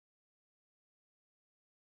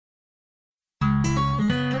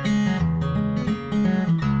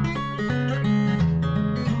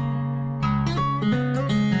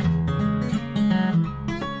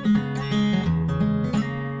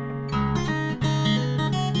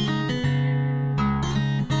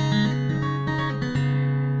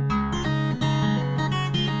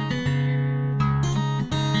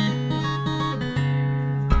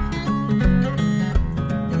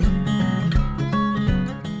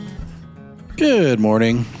Good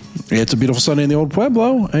morning. It's a beautiful Sunday in the Old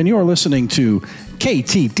Pueblo, and you're listening to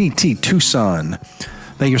KTDT Tucson.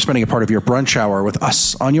 Thank you for spending a part of your brunch hour with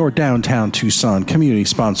us on your downtown Tucson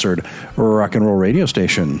community-sponsored rock and roll radio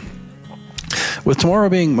station. With tomorrow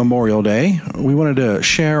being Memorial Day, we wanted to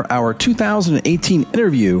share our 2018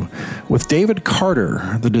 interview with David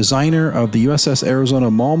Carter, the designer of the USS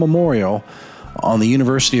Arizona Mall Memorial on the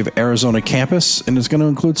University of Arizona campus, and it's going to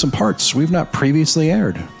include some parts we've not previously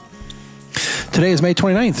aired. Today is May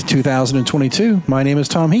 29th, 2022. My name is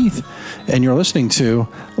Tom Heath, and you're listening to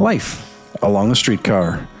Life Along the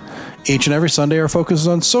Streetcar. Each and every Sunday, our focus is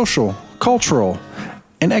on social, cultural,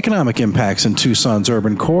 and economic impacts in Tucson's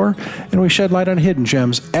urban core, and we shed light on hidden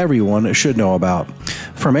gems everyone should know about.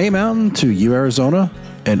 From A Mountain to U Arizona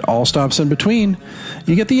and all stops in between,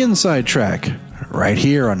 you get the inside track right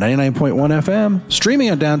here on 99.1 FM, streaming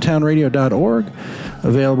on downtownradio.org,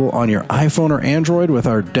 available on your iPhone or Android with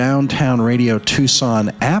our Downtown Radio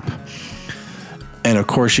Tucson app. And of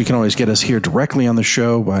course, you can always get us here directly on the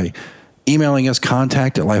show by emailing us,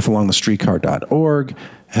 contact@lifealongthestreetcar.org.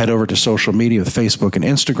 Head over to social media with Facebook and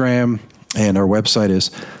Instagram. And our website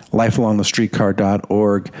is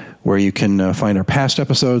lifealongthestreetcar.org, where you can find our past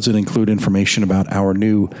episodes and include information about our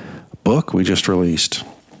new book we just released.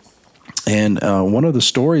 And one of the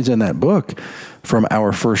stories in that book from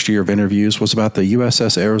our first year of interviews was about the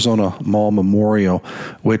USS Arizona Mall Memorial,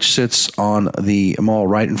 which sits on the mall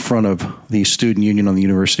right in front of the Student Union on the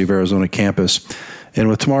University of Arizona campus. And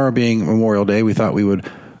with tomorrow being Memorial Day, we thought we would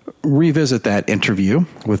revisit that interview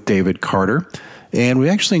with David Carter. And we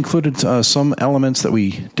actually included some elements that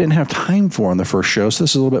we didn't have time for on the first show, so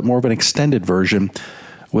this is a little bit more of an extended version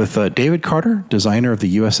with David Carter, designer of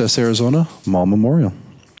the USS Arizona Mall Memorial.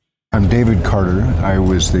 I'm David Carter. I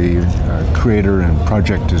was the creator and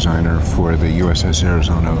project designer for the USS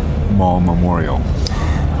Arizona Mall Memorial.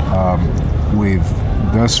 We've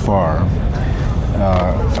thus far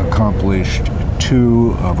accomplished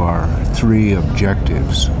 2 of our 3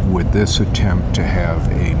 objectives with this attempt to have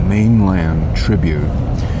a mainland tribute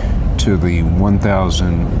to the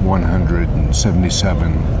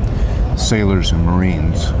 1,177 sailors and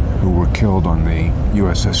Marines who were killed on the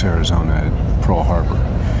USS Arizona at Pearl Harbor.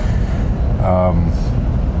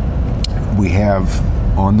 We have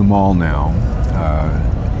on the mall now,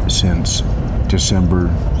 since December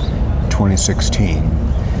 2016,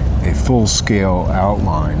 a full-scale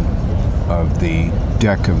outline of the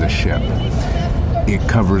deck of the ship. It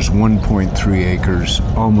covers 1.3 acres,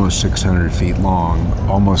 almost 600 feet long,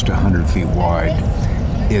 almost 100 feet wide.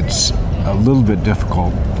 It's a little bit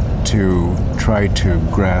difficult to try to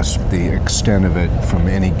grasp the extent of it from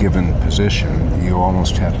any given position. You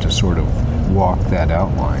almost have to sort of walk that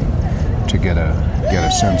outline to get a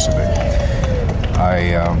sense of it. I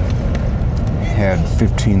had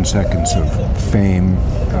 15 seconds of fame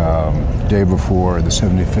day before the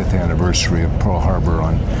 75th anniversary of Pearl Harbor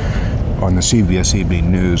on the CBS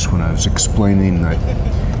Evening News when I was explaining that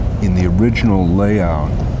in the original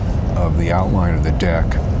layout of the outline of the deck,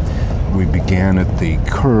 we began at the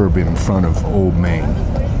curb in front of Old Main.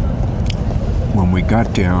 When we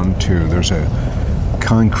got down to, there's a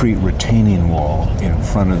concrete retaining wall in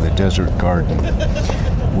front of the desert garden.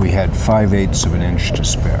 We had 5/8 of an inch to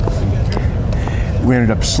spare. We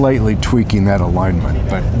ended up slightly tweaking that alignment,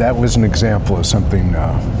 but that was an example of something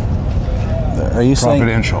Are you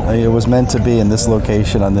providential. saying it was meant to be in this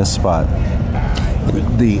location on this spot?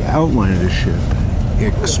 The outline of the ship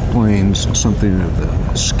explains something of the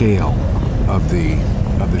scale of the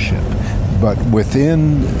ship. But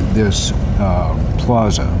within this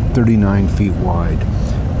plaza, 39 feet wide,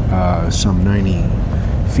 some 90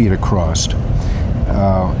 feet across,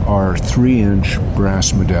 are 3-inch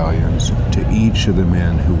brass medallions to each of the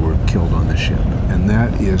men who were killed on the ship. And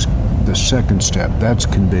that is the second step. That's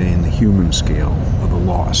conveying the human scale of the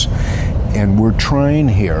loss. And we're trying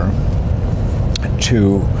here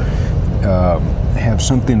to have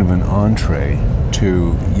something of an entree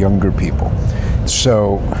to younger people.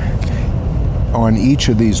 So on each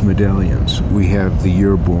of these medallions, we have the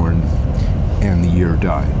year born and the year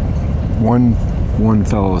died. One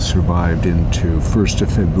fellow survived into 1st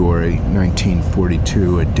of February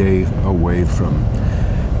 1942, a day away from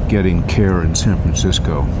getting care in San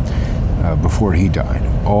Francisco before he died.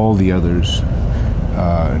 All the others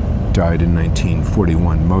died in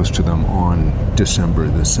 1941, most of them on December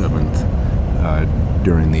the 7th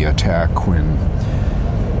during the attack when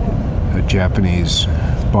a Japanese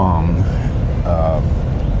bomb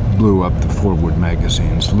blew up the forward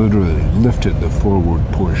magazines, literally lifted the forward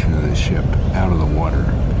portion of the ship out of the water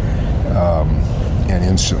and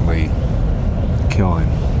instantly killing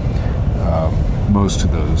most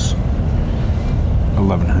of those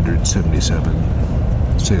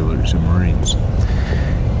 1,177 sailors and Marines.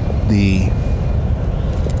 The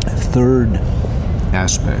third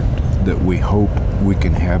aspect that we hope we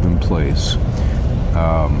can have in place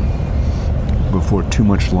before too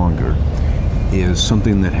much longer is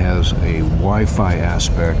something that has a Wi-Fi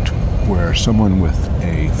aspect where someone with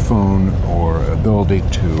a phone or ability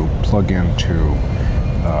to plug into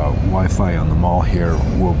Wi-Fi on the mall here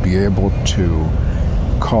will be able to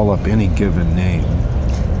call up any given name,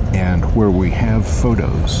 and where we have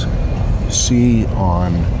photos, see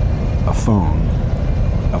on a phone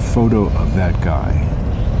a photo of that guy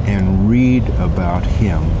and read about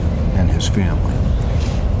him and his family.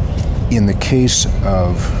 In the case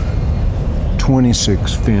of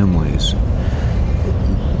 26 families,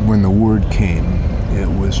 when the word came, it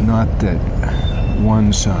was not that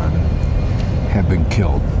one son had been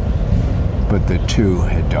killed, but that two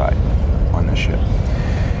had died on the ship.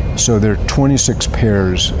 So there are 26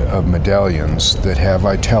 pairs of medallions that have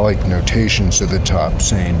italic notations at the top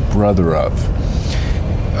saying brother of,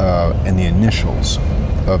 and the initials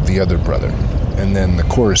of the other brother, and then the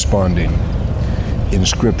corresponding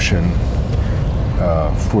inscription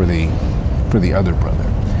for the other brother.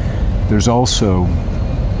 There's also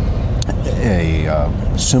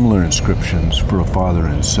similar inscriptions for a father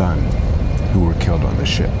and son who were killed on the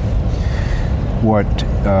ship. What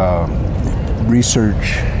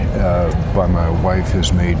research by my wife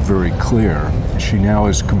has made very clear, she now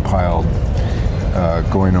has compiled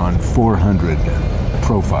going on 400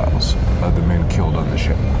 profiles of the men killed on the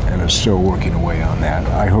ship and is still working away on that.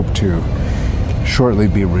 I hope to shortly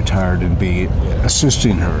be retired and be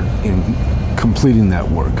assisting her in completing that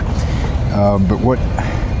work. But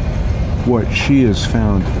what she has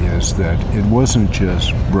found is that it wasn't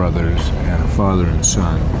just brothers and a father and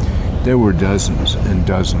son. There were dozens and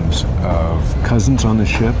dozens of cousins on the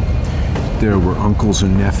ship. There were uncles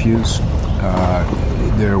and nephews.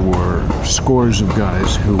 There were scores of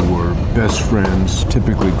guys who were best friends,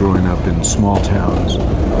 typically growing up in small towns.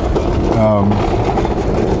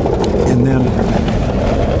 And then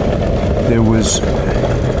there was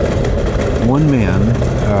one man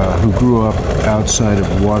who grew up outside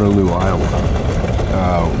of Waterloo,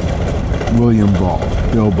 Iowa, William Ball,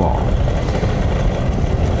 Bill Ball.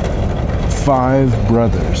 5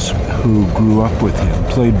 brothers who grew up with him,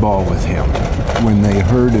 played ball with him, when they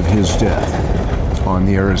heard of his death on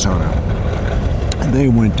the Arizona, they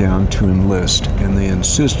went down to enlist, and they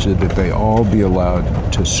insisted that they all be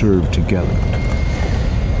allowed to serve together.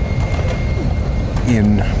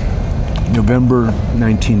 In November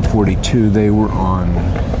 1942, they were on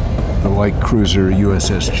the light cruiser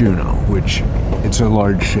USS Juno, which it's a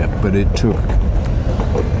large ship, but it took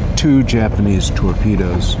 2 Japanese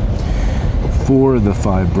torpedoes. 4 of the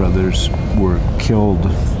 5 brothers were killed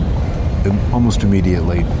almost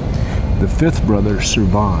immediately. The 5th brother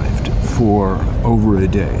survived for over a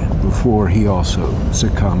day before he also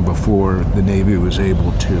succumbed, before the Navy was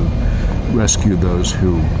able to rescue those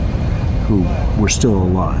who were still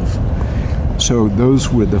alive. So those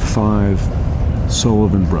were the 5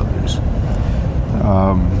 Sullivan brothers.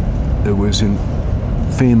 There was a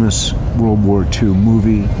famous World War II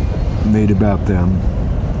movie made about them,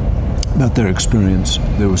 about their experience.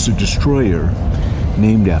 There was a destroyer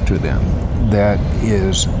named after them that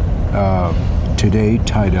is today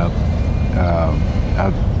tied up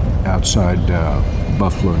outside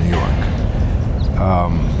Buffalo, New York.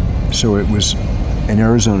 So it was an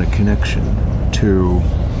Arizona connection to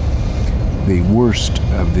the worst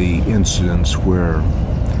of the incidents where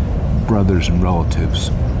brothers and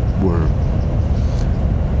relatives were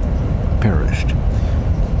perished.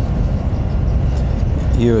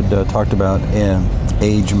 You had talked about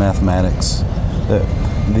age mathematics.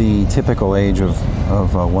 The typical age of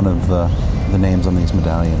one of the names on these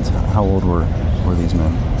medallions. How old were these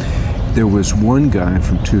men? There was one guy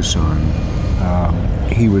from Tucson.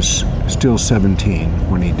 He was still 17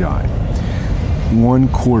 when he died.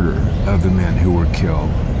 1/4 of the men who were killed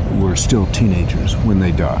were still teenagers when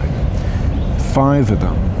they died. 5 of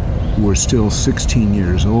them were still 16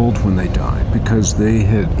 years old when they died because they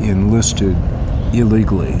had enlisted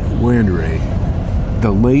illegally, way underage.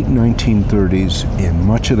 The late 1930s in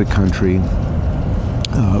much of the country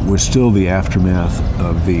was still the aftermath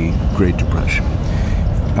of the Great Depression.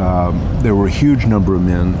 There were a huge number of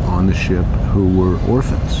men on the ship who were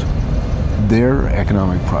orphans. Their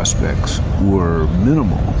economic prospects were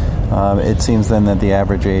minimal. It seems then that the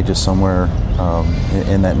average age is somewhere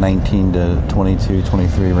in that 19 to 22,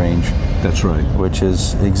 23 range. That's right. Which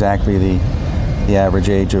is exactly the average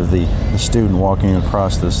age of the student walking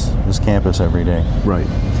across this campus every day. Right.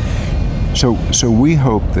 So we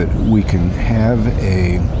hope that we can have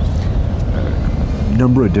a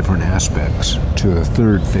number of different aspects to the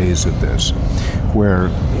third phase of this, where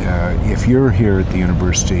if you're here at the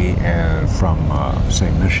university and from, say,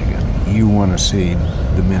 Michigan, you want to see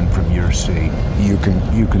the men from your state, you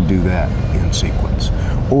can do that in sequence.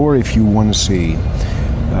 Or if you want to see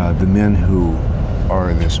the men who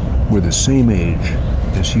were the same age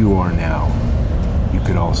as you are now, you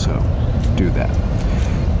could also do that.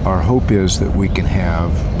 Our hope is that we can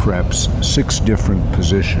have perhaps 6 different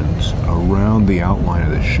positions around the outline of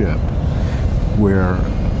the ship, where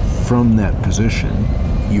from that position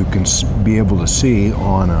you can be able to see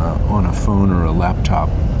on a phone or a laptop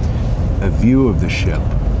a view of the ship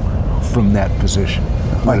from that position.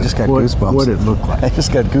 I just got goosebumps. What it looked like. I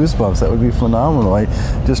just got goosebumps. That would be phenomenal.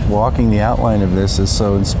 Just walking the outline of this is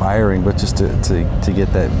so inspiring, but just to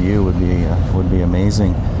get that view would be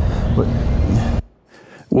amazing. But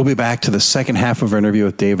we'll be back to the second half of our interview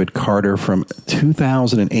with David Carter from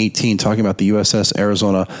 2018, talking about the USS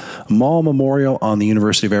Arizona Mall Memorial on the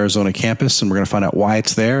University of Arizona campus, and we're going to find out why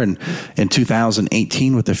it's there, and in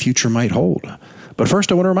 2018 what the future might hold. But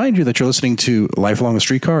first, I want to remind you that you're listening to Life Along the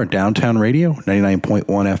Streetcar on Downtown Radio, 99.1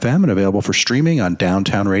 FM, and available for streaming on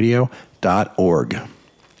downtownradio.org.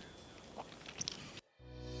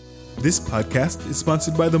 This podcast is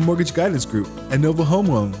sponsored by the Mortgage Guidance Group and Nova Home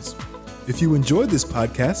Loans. If you enjoyed this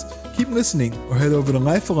podcast, keep listening or head over to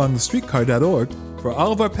lifealongthestreetcar.org for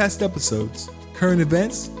all of our past episodes, current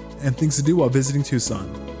events, and things to do while visiting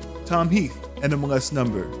Tucson. Tom Heath, NMLS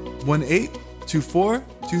number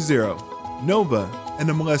 182420. Nova,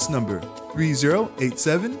 NMLS number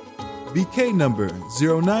 3087. BK number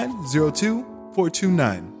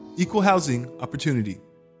 0902429. Equal housing opportunity.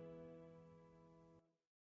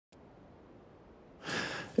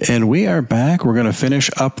 And we are back. We're going to finish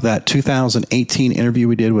up that 2018 interview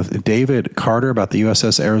we did with David Carter about the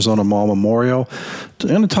USS Arizona Mall Memorial. We're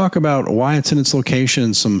going to talk about why it's in its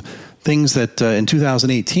location, some things that in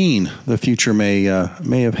 2018 the future may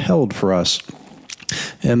have held for us.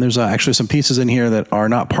 And there's actually some pieces in here that are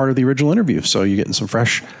not part of the original interview, so you're getting some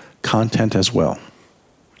fresh content as well.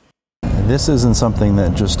 this isn't something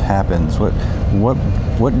that just happens. What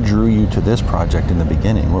drew you to this project in the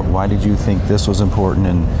beginning? Why did you think this was important,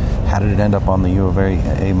 and how did it end up on the U of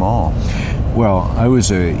A Mall? Well, I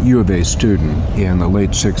was a U of A student in the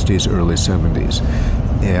late 60s, early 70s,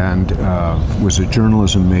 and was a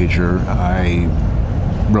journalism major. I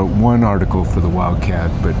wrote one article for the Wildcat,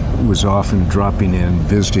 but was often dropping in,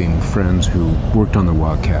 visiting friends who worked on the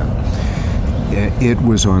Wildcat. It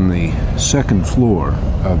was on the second floor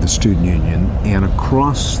of the student union, and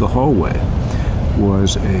across the hallway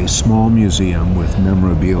was a small museum with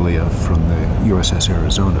memorabilia from the USS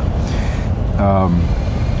Arizona.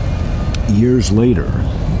 Years later,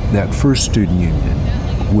 that first student union,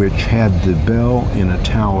 which had the bell in a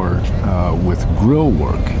tower with grill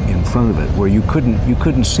work in front of it, where you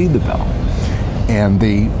couldn't see the bell, and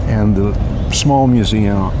the small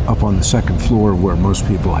museum up on the second floor, where most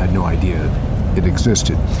people had no idea it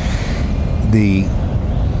existed. The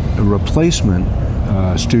replacement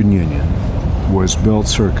student union was built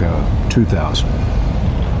circa 2000,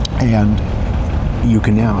 and you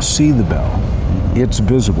can now see the bell. It's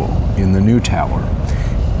visible in the new tower,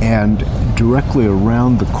 and directly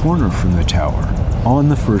around the corner from the tower, on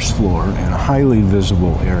the first floor, and a highly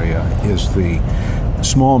visible area, is the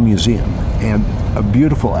small museum. And a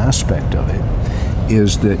beautiful aspect of it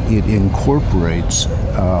is that it incorporates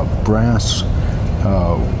brass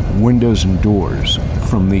windows and doors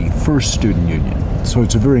from the first student union. So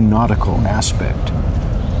it's a very nautical aspect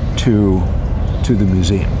to the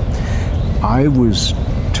museum. I was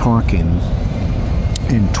talking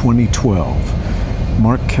in 2012.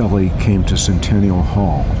 Mark Kelly came to Centennial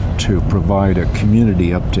Hall to provide a community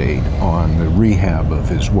update on the rehab of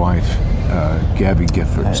his wife, Gabby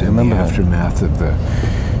Giffords, in the aftermath of the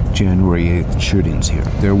January 8th shootings here.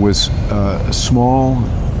 There was a small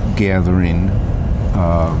gathering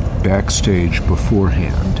backstage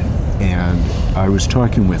beforehand, and I was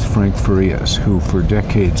talking with Frank Farias, who for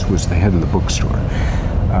decades was the head of the bookstore.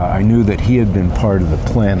 I knew that he had been part of the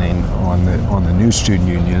planning on the new student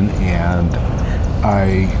union, and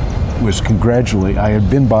I had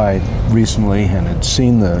been by recently and had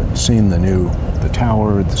seen the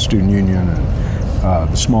tower, the student union, and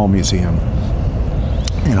the small museum,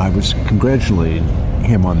 and I was congratulating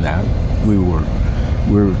him on that. We were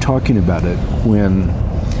talking about it when,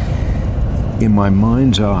 in my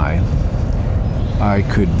mind's eye, I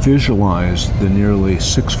could visualize the nearly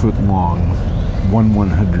 6-foot-long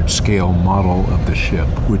 1/100 scale model of the ship,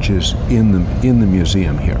 which is in the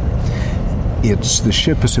museum here. It's the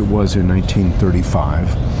ship as it was in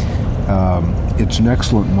 1935. It's an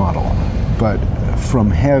excellent model, but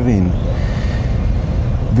from having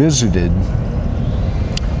visited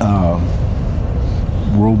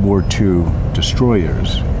World War II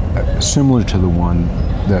destroyers, similar to the one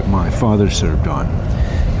that my father served on,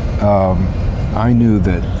 I knew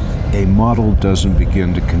that a model doesn't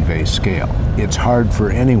begin to convey scale. It's hard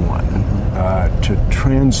for anyone to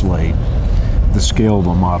translate the scale of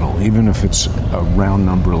a model, even if it's a round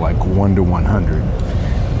number like 1 to 100,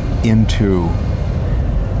 into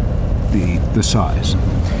the size.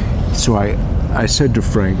 So I said to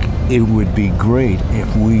Frank, it would be great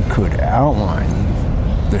if we could outline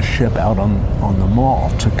the ship out on the mall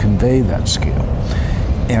to convey that scale.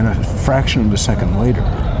 And a fraction of a second later,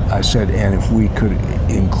 I said, and if we could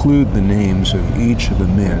include the names of each of the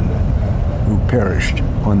men who perished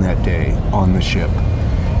on that day on the ship,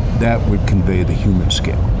 that would convey the human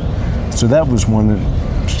scale. So that was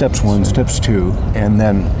steps 1, steps 2, and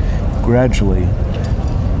then gradually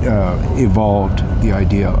evolved the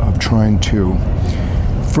idea of trying to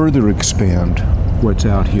further expand what's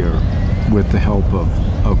out here with the help of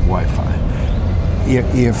Wi-Fi.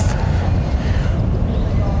 If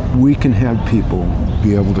we can have people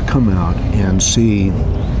be able to come out and see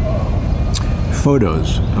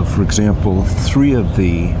photos of, for example, 3 of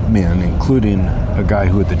the men, including a guy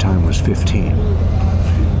who at the time was 15,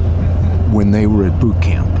 when they were at boot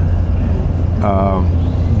camp,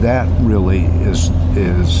 that really it's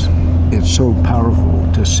so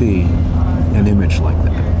powerful to see an image like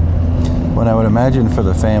that. What I would imagine for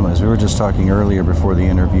the families, we were just talking earlier before the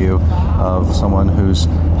interview of someone whose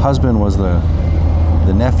husband was the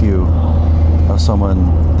nephew of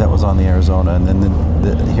someone that was on the Arizona, and then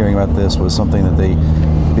hearing about this was something that they,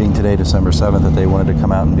 being today December 7th, that they wanted to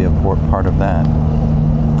come out and be a part of that.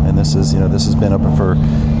 And this has been open for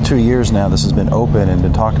 2 years now. This has been open and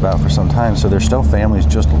been talked about for some time. So there's still families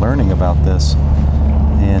just learning about this.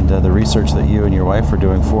 And the research that you and your wife are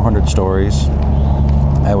doing, 400 stories,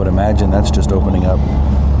 I would imagine that's just opening up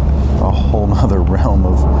a whole nother realm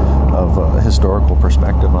of historical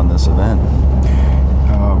perspective on this event.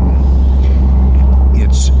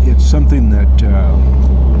 It's something that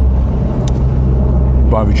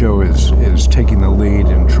Bobby Joe is taking the lead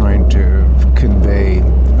in trying to convey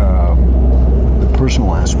the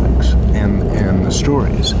personal aspects and the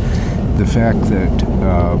stories. The fact that,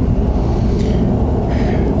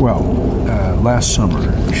 last summer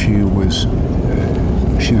she was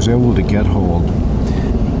able to get hold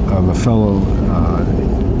of a fellow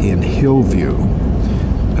in Hillview,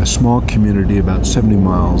 a small community about 70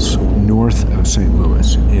 miles north of St.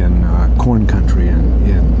 Louis in corn country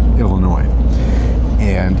in Illinois.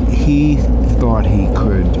 And he thought he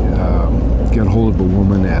could get hold of a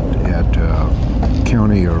woman at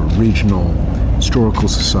county or regional historical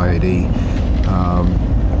society.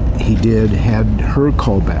 He had her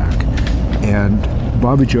call back, and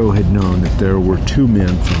Bobby Joe had known that there were 2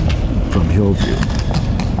 men from Hillview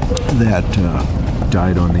that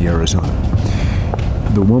died on the Arizona.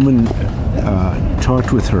 The woman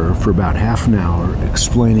talked with her for about half an hour,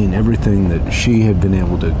 explaining everything that she had been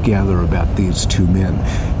able to gather about these 2 men.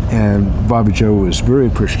 And Bobby Joe was very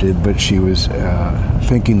appreciative, but she was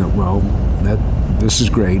thinking that, this is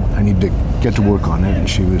great, I need to get to work on it. And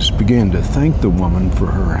she was beginning to thank the woman for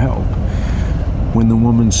her help, when the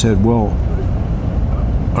woman said, well,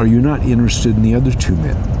 are you not interested in the other 2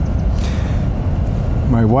 men?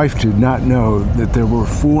 My wife did not know that there were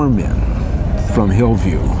 4 men from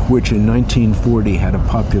Hillview, which in 1940 had a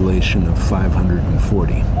population of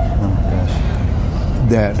 540. Oh my gosh.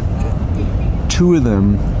 That 2 of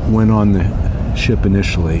them went on the ship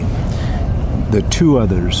initially. The 2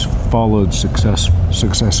 others followed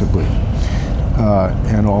successively,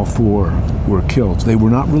 and all 4 were killed. They were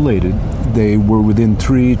not related. They were within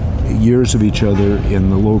 3 years of each other in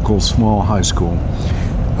the local small high school.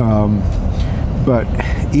 But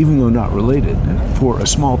even though not related, for a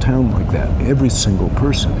small town like that, every single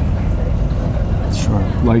person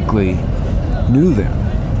likely knew them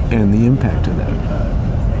and the impact of that.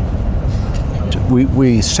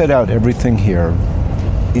 We set out everything here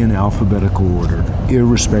in alphabetical order,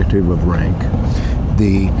 irrespective of rank.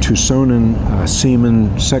 The Tucsonan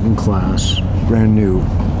seaman, 2nd class, brand new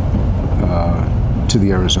to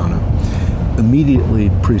the Arizona, immediately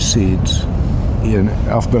precedes, in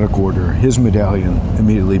alphabetical order, his medallion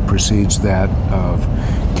immediately precedes that of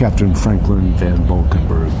Captain Franklin Van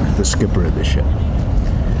Valkenburg, the skipper of the ship.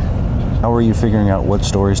 How are you figuring out what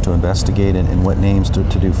stories to investigate and what names to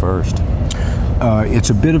do first? It's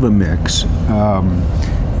a bit of a mix.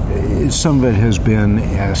 Some of it has been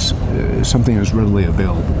as something that's readily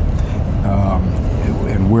available.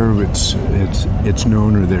 and where it's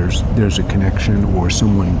known or there's a connection or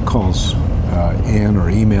someone calls in or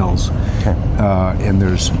emails, and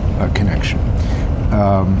there's a connection.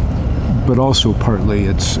 But also partly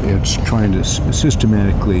it's trying to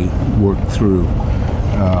systematically work through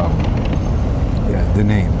the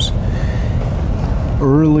names.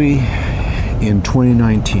 Early in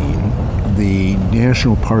 2019, the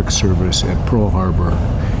National Park Service at Pearl Harbor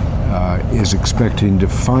is expecting to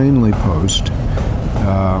finally post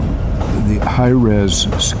the high-res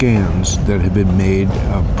scans that have been made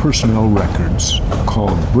of personnel records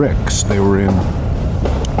called bricks. They were in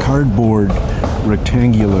cardboard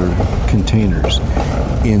rectangular containers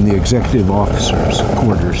in the executive officers'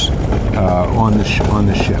 quarters on the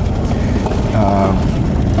ship.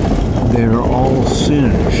 They're all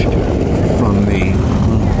singed from the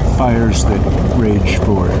fires that raged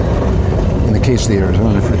for, in the case of the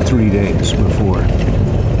Arizona, for 3 days before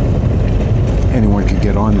anyone could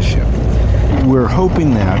get on the ship. We're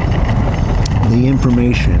hoping that the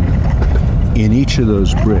information in each of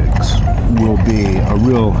those bricks will be a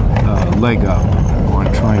real leg up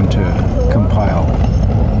on trying to compile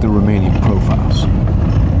the remaining profiles.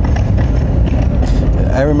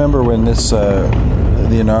 I remember when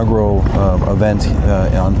the inaugural event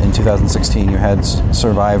in 2016, you had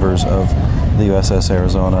survivors of the USS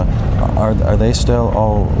Arizona. Are they still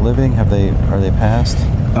all living? Are they passed?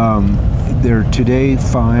 There are today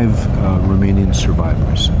 5 remaining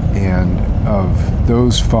survivors, and of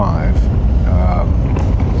those 5,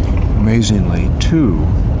 amazingly, 2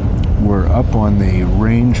 were up on the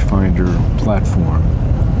rangefinder platform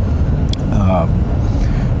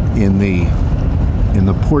in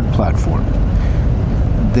the port platform.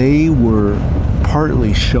 They were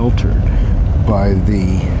partly sheltered by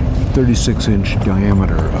the 36-inch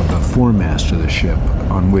diameter of the foremast of the ship,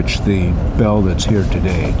 on which the bell that's here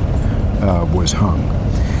today was hung.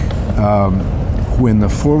 When the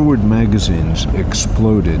forward magazines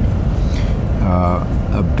exploded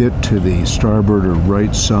a bit to the starboard or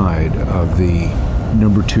right side of the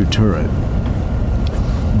number 2 turret,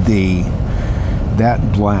 that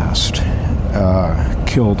blast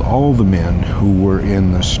killed all the men who were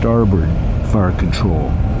in the starboard fire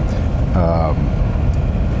control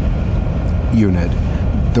unit.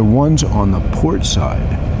 The ones on the port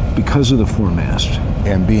side, because of the foremast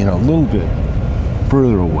and being a little bit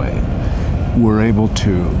further away, were able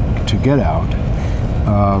to get out.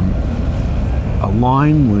 A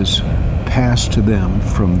line was passed to them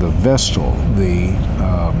from the Vestal, the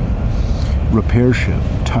repair ship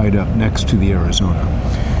tied up next to the Arizona.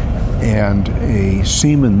 And a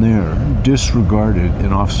seaman there disregarded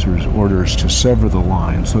an officer's orders to sever the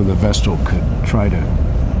line so the Vestal could try to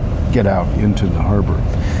get out into the harbor.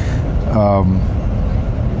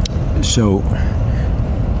 So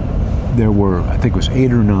there were, I think it was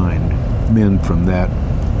 8 or 9 men from that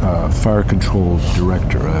fire control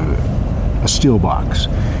director, a steel box,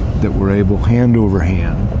 that were able, hand over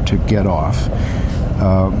hand, to get off.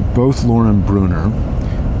 Both Lauren Bruner,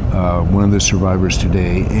 one of the survivors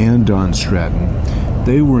today, and Don Stratton,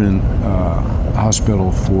 they were in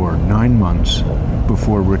hospital for 9 months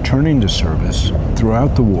before returning to service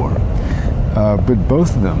throughout the war. But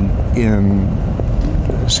both of them, in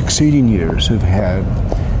succeeding years, have had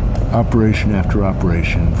operation after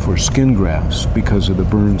operation for skin grafts because of the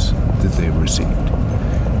burns that they've received.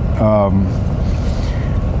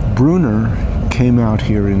 Bruner came out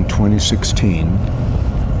here in 2016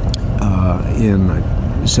 in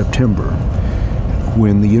September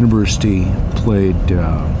when the university played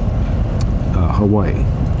Hawaii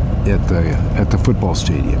at the football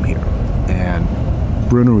stadium here, and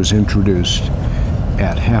Bruner was introduced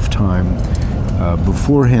at halftime.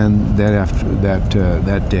 Beforehand,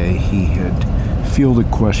 that day, he had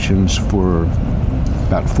fielded questions for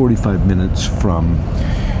about 45 minutes from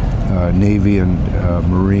Navy and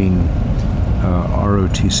Marine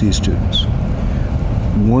ROTC students.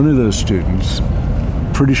 One of those students,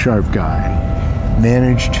 pretty sharp guy,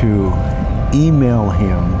 managed to email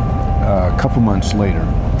him a couple months later.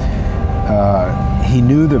 He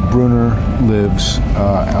knew that Bruner lives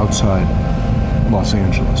outside Los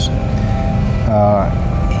Angeles.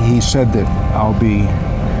 He said that I'll be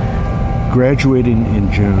graduating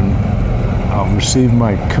in June. I'll receive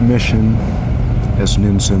my commission as an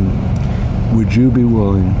ensign. Would you be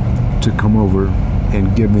willing to come over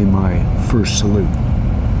and give me my first salute?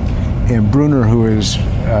 And Bruner, who is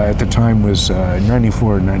at the time was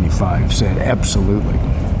 94 or 95, said absolutely.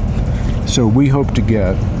 So we hope to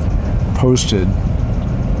get posted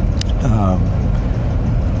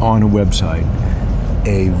on a website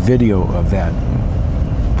a video of that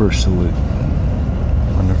first salute.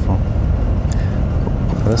 Wonderful.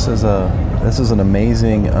 This is an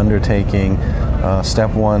amazing undertaking.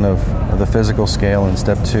 Step one of the physical scale, and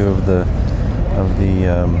step two of the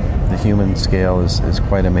human scale is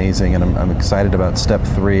quite amazing. And I'm excited about step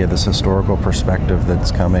three of this historical perspective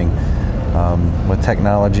that's coming with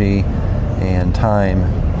technology and time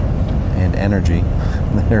and energy.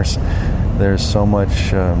 There's so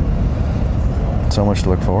much to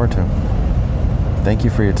look forward to. Thank you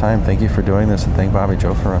for your time. Thank you for doing this, and thank Bobby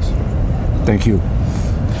Joe for us. Thank you.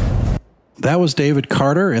 That was David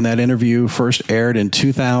Carter, and that interview first aired in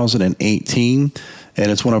 2018,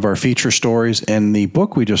 and it's one of our feature stories in the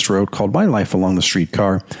book we just wrote called My Life Along the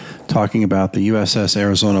Streetcar, talking about the USS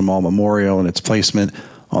Arizona Mall Memorial and its placement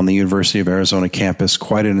on the University of Arizona campus.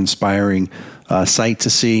 Quite an inspiring sight to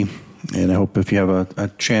see, and I hope if you have a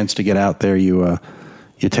chance to get out there, you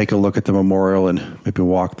take a look at the memorial and maybe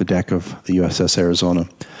walk the deck of the USS Arizona.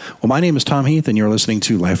 Well, my name is Tom Heath, and you're listening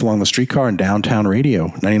to Life Along the Streetcar on Downtown Radio,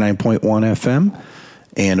 99.1 FM,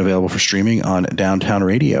 and available for streaming on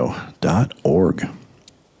downtownradio.org.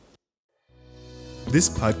 This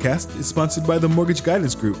podcast is sponsored by the Mortgage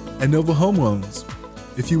Guidance Group and Nova Home Loans.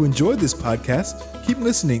 If you enjoyed this podcast, keep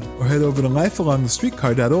listening or head over to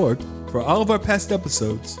lifealongthestreetcar.org for all of our past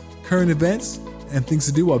episodes, current events, and things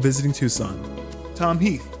to do while visiting Tucson. Tom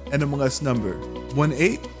Heath, NMLS number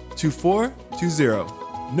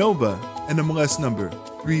 182420. Nova, NMLS number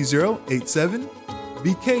 3087.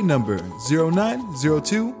 BK number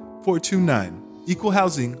 0902429. Equal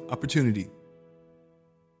housing opportunity.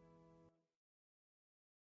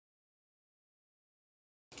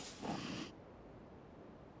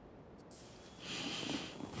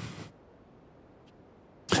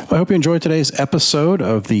 I hope you enjoyed today's episode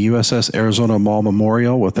of the USS Arizona Mall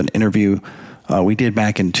Memorial with an interview we did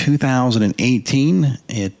back in 2018.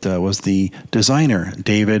 It was the designer,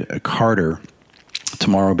 David Carter.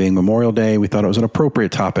 Tomorrow being Memorial Day, we thought it was an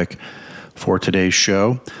appropriate topic for today's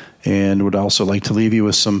show, and would also like to leave you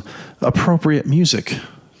with some appropriate music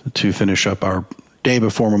to finish up our day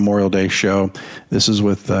before Memorial Day show. This is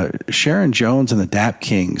with Sharon Jones and the Dap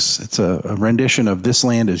Kings. It's a rendition of This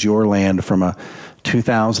Land Is Your Land from a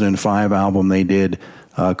 2005 album they did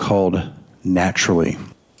called Naturally.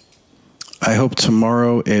 I hope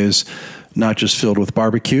tomorrow is not just filled with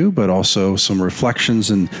barbecue, but also some reflections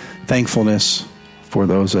and thankfulness for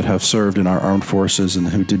those that have served in our armed forces and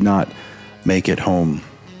who did not make it home.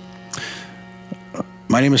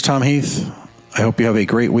 My name is Tom Heath. I hope you have a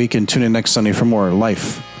great week, and tune in next Sunday for more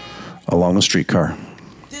Life Along the Streetcar.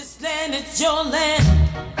 This land is your land.